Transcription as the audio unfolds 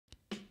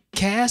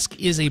Cask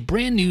is a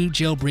brand new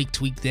jailbreak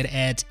tweak that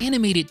adds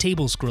animated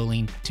table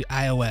scrolling to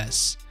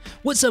iOS.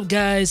 What's up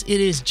guys, it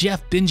is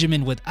Jeff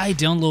Benjamin with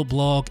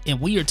iDownloadBlog and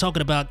we are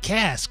talking about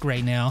Cask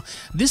right now.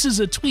 This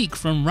is a tweak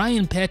from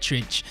Ryan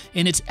Petrich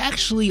and it's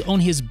actually on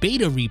his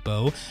beta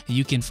repo.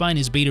 You can find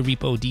his beta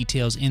repo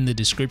details in the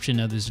description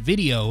of this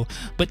video.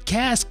 But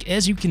Cask,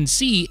 as you can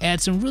see,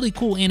 adds some really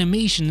cool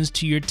animations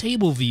to your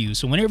table view.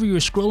 So whenever you're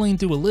scrolling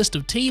through a list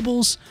of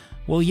tables,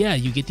 well yeah,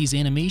 you get these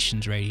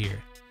animations right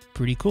here.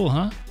 Pretty cool,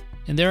 huh?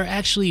 And there are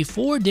actually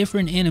 4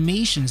 different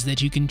animations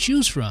that you can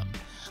choose from.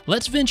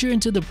 Let's venture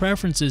into the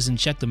preferences and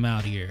check them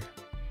out here.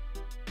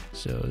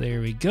 So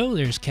there we go,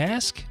 there's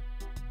Cask.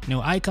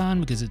 No icon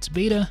because it's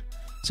beta.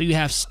 So you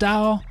have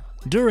style,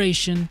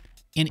 duration,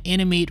 and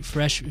animate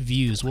fresh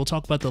views. We'll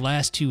talk about the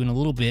last 2 in a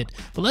little bit,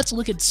 but let's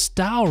look at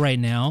style right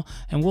now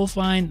and we'll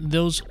find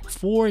those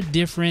 4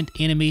 different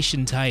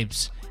animation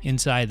types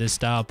inside the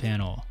style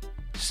panel.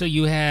 So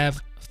you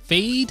have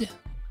fade,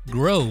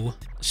 grow,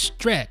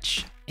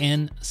 stretch,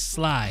 and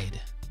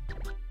slide.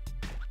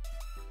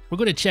 We're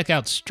going to check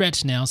out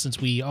stretch now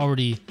since we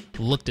already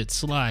looked at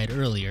slide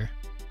earlier.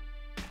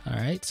 All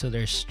right, so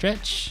there's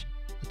stretch.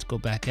 Let's go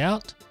back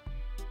out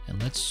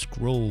and let's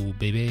scroll,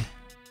 baby.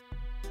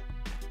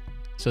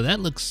 So that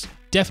looks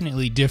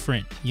definitely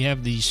different. You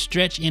have the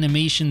stretch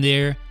animation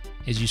there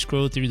as you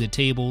scroll through the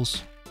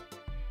tables.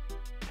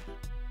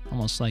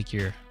 Almost like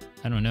you're,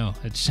 I don't know,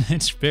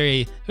 it's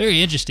very,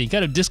 very interesting,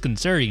 kind of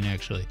disconcerting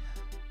actually.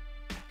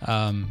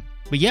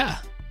 But yeah,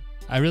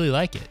 I really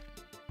like it.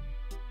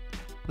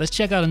 Let's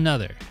check out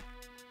another.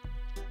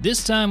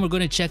 This time we're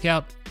going to check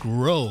out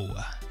grow.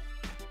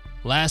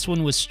 Last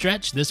one was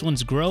stretch, this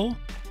one's grow.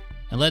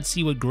 And let's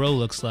see what grow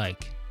looks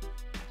like.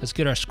 Let's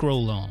get our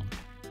scroll on.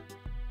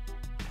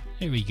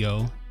 There we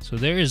go. So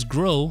there is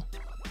grow.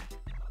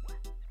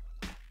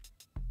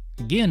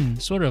 Again,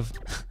 sort of,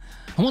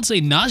 I won't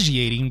say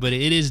nauseating, but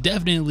it is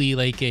definitely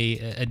like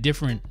a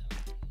different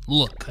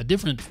look, a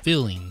different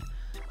feeling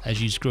as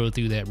you scroll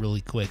through that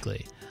really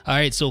quickly. All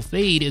right, so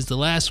fade is the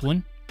last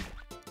one.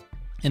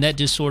 And that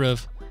just sort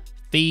of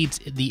fades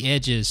the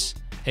edges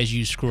as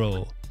you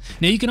scroll.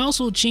 Now you can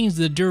also change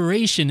the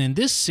duration, and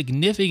this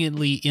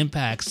significantly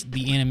impacts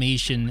the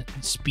animation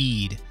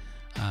speed,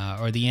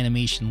 or the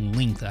animation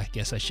length, I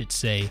guess I should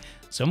say.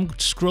 So I'm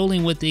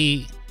scrolling with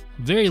a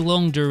very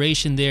long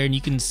duration there, and you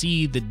can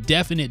see the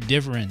definite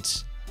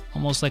difference,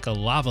 almost like a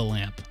lava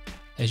lamp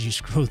as you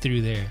scroll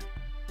through there.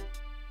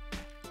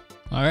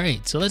 All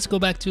right, so let's go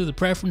back to the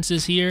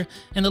preferences here.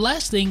 And the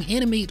last thing,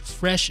 animate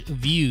fresh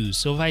views.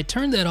 So if I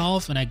turn that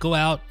off and I go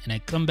out and I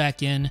come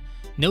back in,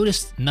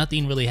 notice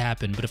nothing really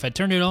happened. But if I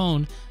turn it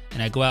on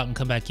and I go out and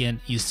come back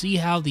in, you see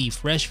how the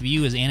fresh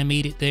view is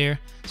animated there?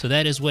 So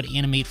that is what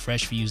animate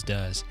fresh views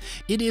does.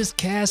 It is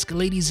Cask,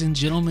 ladies and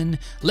gentlemen.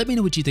 Let me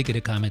know what you think in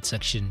the comment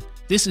section.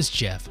 This is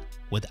Jeff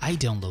with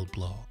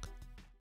iDownloadBlog.